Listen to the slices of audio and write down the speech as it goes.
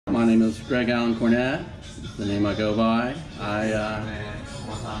My name is Greg Allen Cornett. It's the name I go by.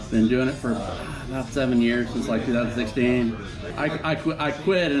 I've been doing it for about 7 years, since like 2016. I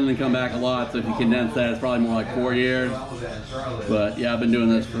quit and then come back a lot, so if you condense that, it's probably more like 4 years. But yeah, I've been doing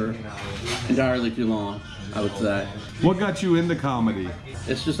this for entirely too long, I would say. What got you into comedy?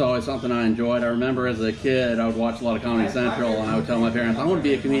 It's just always something I enjoyed. I remember as a kid, I would watch a lot of Comedy Central, and I would tell my parents, I want to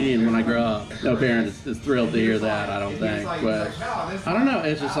be a comedian when I grow up. No parent is thrilled to hear that, I don't think. But I don't know,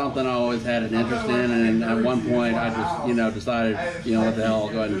 it's just something I always had an interest in, and at one point I just, decided, what the hell, I'll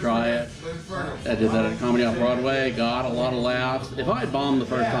go ahead and try it. I did that at Comedy Off Broadway, got a lot of laughs. If I had bombed the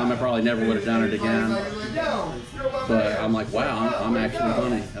first time, I probably never would have done it again. But I'm like, wow, I'm actually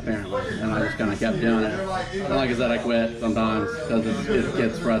funny, apparently. And I just kind of kept doing it. And like I said, I quit sometimes because it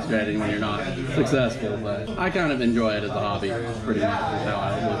gets frustrating when you're not successful. But I kind of enjoy it as a hobby, pretty much is how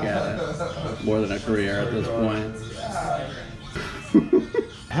I look at it. More than a career at this point.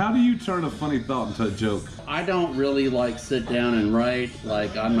 How do you turn a funny thought into a joke? I don't really sit down and write. I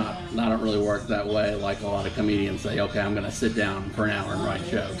don't really work that way. Like a lot of comedians say, okay, I'm gonna sit down for an hour and write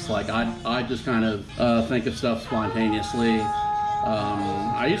jokes. I just kind of think of stuff spontaneously.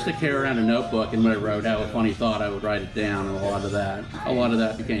 I used to carry around a notebook, and when I wrote out a funny thought, I would write it down, and a lot of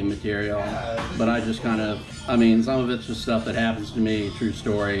that became material. But I just kind of, some of it's just stuff that happens to me, true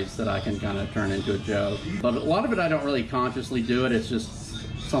stories that I can kind of turn into a joke. But a lot of it, I don't really consciously do it. It's just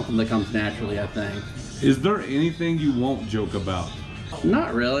something that comes naturally, I think. Is there anything you won't joke about?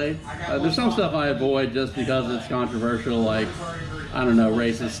 Not really. There's some stuff I avoid just because it's controversial, like, I don't know,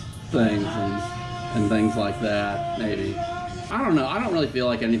 racist things and things like that, maybe. I don't know. I don't really feel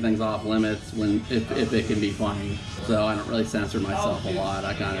like anything's off limits if it can be funny. So I don't really censor myself a lot.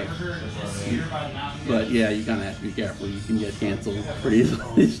 But yeah, you kind of have to be careful. You can get canceled pretty easily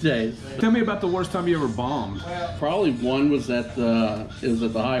these days. Tell me about the worst time you ever bombed. Probably one was at the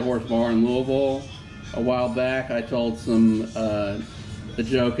High Horse Bar in Louisville a while back. I told a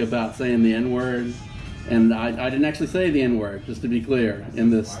joke about saying the N-word. And I didn't actually say the N-word, just to be clear, in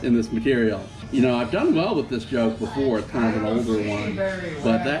this material. I've done well with this joke before. It's kind of an older one.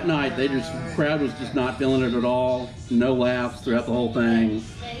 But that night, the crowd was just not feeling it at all. No laughs throughout the whole thing.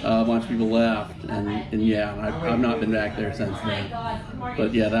 A bunch of people left. And yeah, I've not been back there since then.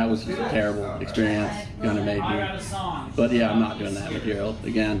 But yeah, that was just a terrible experience. Kind of made me. But yeah, I'm not doing that material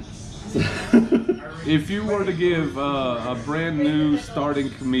again. If you were to give a brand new starting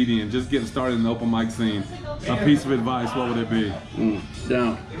comedian, just getting started in the open mic scene, a piece of advice, what would it be?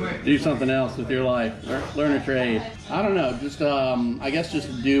 Don't. Do something else with your life. Learn a trade. I don't know. Just I guess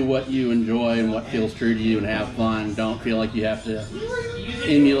just do what you enjoy and what feels true to you and have fun. Don't feel like you have to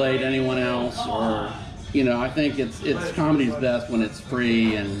emulate anyone else, or I think it's comedy's best when it's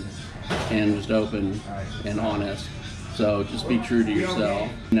free and just open and honest. So just be true to yourself.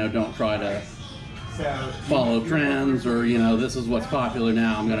 Don't try to follow trends or, this is what's popular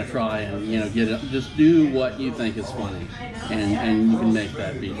now, I'm going to try and, get it. Just do what you think is funny, and you can make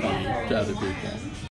that be funny to other people.